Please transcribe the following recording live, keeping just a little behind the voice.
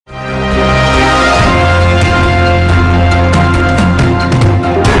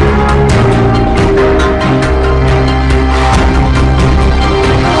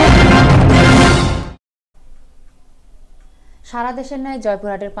ইতিহাসের ন্যায়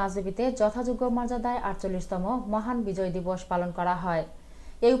জয়পুরহাটের পাঁচবিবিতে যথাযোগ্য মর্যাদায় ৪৮তম মহান বিজয় দিবস পালন করা হয়।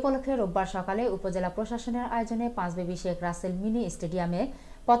 এই উপলক্ষে রোববার সকালে উপজেলা প্রশাসনের আয়োজনে পাঁচবিবি শেখ রাসেল মিনি স্টেডিয়ামে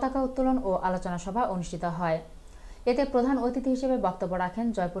পতাকা উত্তোলন ও আলোচনা সভা অনুষ্ঠিত হয়। এতে প্রধান অতিথি হিসেবে বক্তব্য রাখেন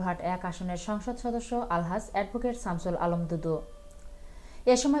জয়পুরহাট ১ আসনের সংসদ সদস্য আলহাজ অ্যাডভোকেট শামসুল আলম দুদু।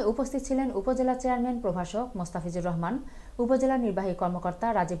 এ সময় উপস্থিত ছিলেন উপজেলা চেয়ারম্যান প্রভাষক মোস্তাফিজুর রহমান, উপজেলা নির্বাহী কর্মকর্তা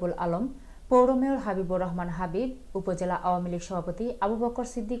রাজিবুল আলম, পৌর মেয়র হাবিবুর রহমান হাবিব, উপজেলা আওয়ামী লীগ সভাপতি আবু বকর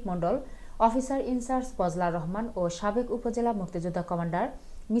সিদ্দিক মণ্ডল, অফিসার ইনচার্জ ফজলার রহমান ও সাবেক উপজেলা মুক্তিযোদ্ধা কমান্ডার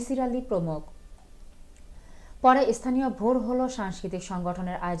মিসির আলী প্রমুখ। পরে স্থানীয় ভোর হলো সাংস্কৃতিক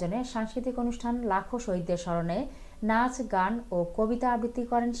সংগঠনের আয়োজনে সাংস্কৃতিক অনুষ্ঠান লাখো শহীদদের স্মরণে নাচ, গান ও কবিতা আবৃত্তি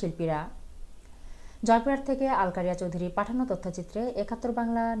করেন শিল্পীরা। জয়পুরহাট থেকে আলকারিয়া চৌধুরী পাঠানো তথ্যচিত্রে ৭১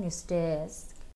 বাংলা নিউজ ডেস্ক।